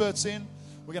experts in.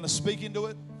 We're going to speak into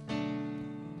it.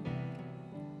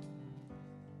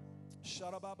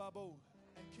 Shadabababu.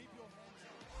 And keep your hands.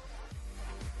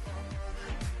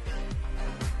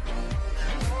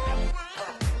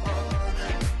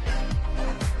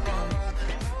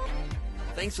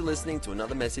 Thanks for listening to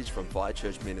another message from Fire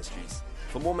Church Ministries.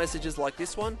 For more messages like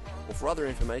this one, or for other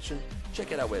information,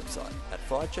 check out our website at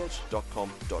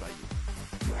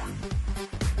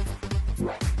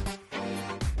firechurch.com.au.